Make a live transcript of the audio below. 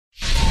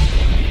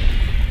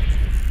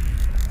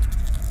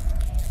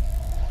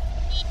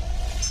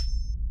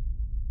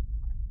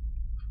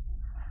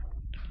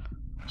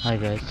Hi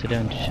guys, today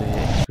I'm going to show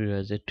you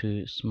Xperia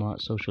Z2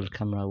 smart social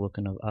camera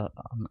working on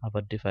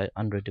other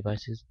Android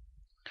devices.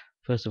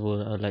 First of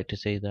all, I'd like to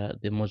say that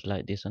the mods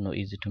like this are not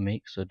easy to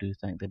make, so do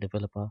thank the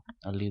developer.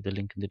 I'll leave the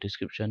link in the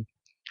description.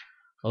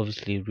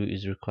 Obviously, root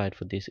is required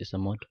for this, it's a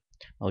mod.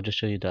 I'll just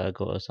show you that I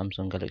got a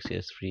Samsung Galaxy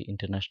S3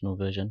 international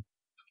version,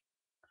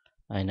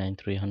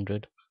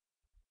 i9-300.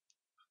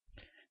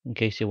 In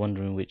case you're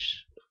wondering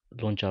which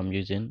launcher I'm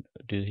using,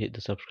 do hit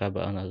the subscribe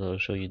button as I'll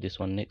show you this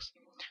one next.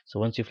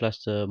 So once you flash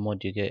the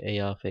mod, you get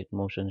AR effect,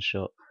 motion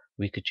shot,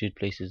 weaker chewed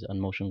places,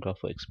 and motion graph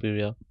for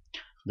Xperia.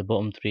 The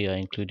bottom three are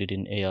included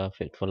in AR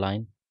effect for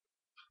line.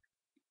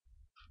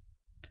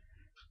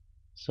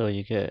 So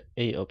you get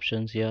 8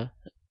 options here: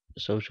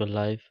 social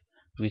live,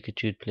 weaker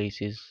chewed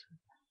places,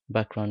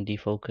 background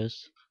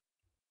defocus,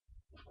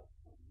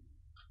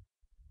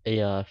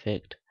 AR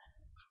effect,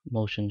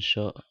 motion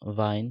shot,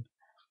 vine,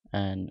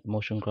 and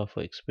motion graph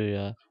for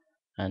Xperia,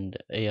 and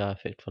AR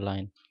effect for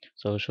line.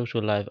 So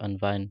social live and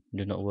vine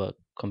do not work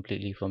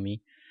completely for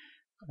me.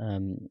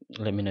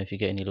 Let me know if you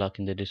get any luck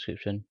in the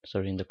description,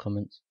 sorry, in the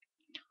comments.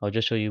 I'll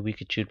just show you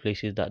weaker chewed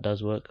places that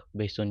does work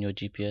based on your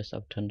GPS.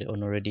 I've turned it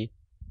on already.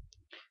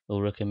 It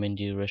will recommend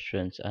you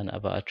restaurants and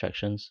other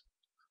attractions.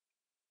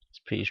 It's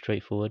pretty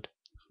straightforward.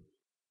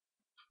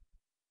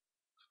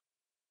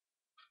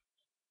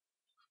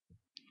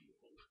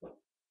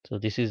 So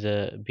this is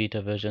a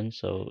beta version,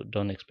 so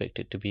don't expect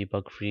it to be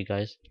bug free,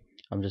 guys.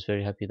 I'm just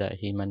very happy that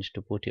he managed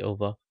to port it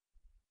over.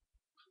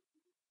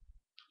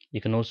 You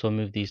can also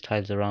move these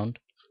tiles around.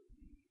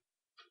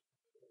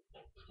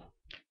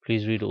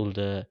 Please read all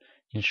the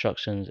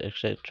instructions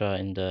etc.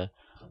 in the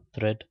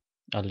thread.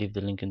 I'll leave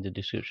the link in the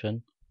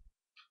description.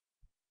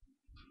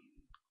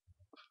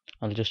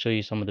 I'll just show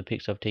you some of the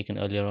pics I've taken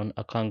earlier on.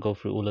 I can't go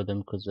through all of them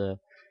because the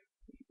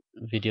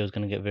video is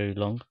going to get very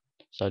long,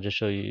 so I'll just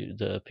show you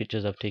the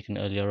pictures I've taken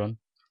earlier on.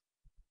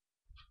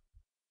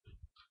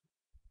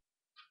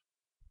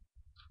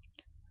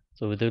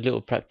 So with a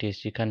little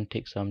practice you can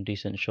take some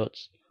decent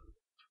shots.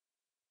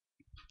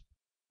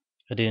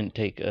 I didn't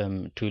take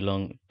too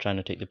long trying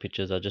to take the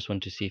pictures. I just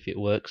want to see if it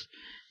works.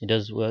 It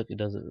does work, it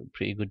does a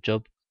pretty good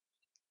job.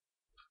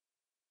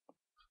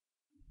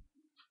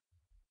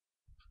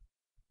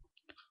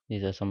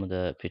 These are some of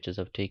the pictures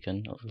I've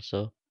taken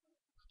also.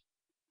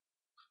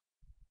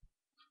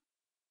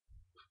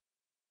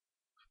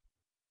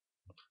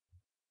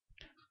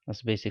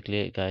 That's basically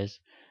it, guys.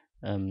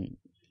 um,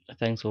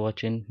 Thanks for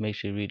watching. Make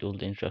sure you read all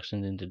the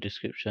instructions in the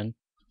description.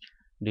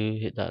 Do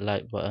hit that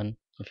like button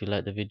if you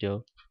like the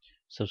video.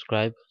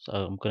 Subscribe. So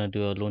I'm gonna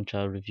do a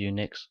launcher review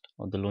next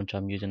on the launcher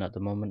I'm using at the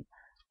moment,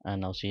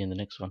 and I'll see you in the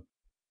next one.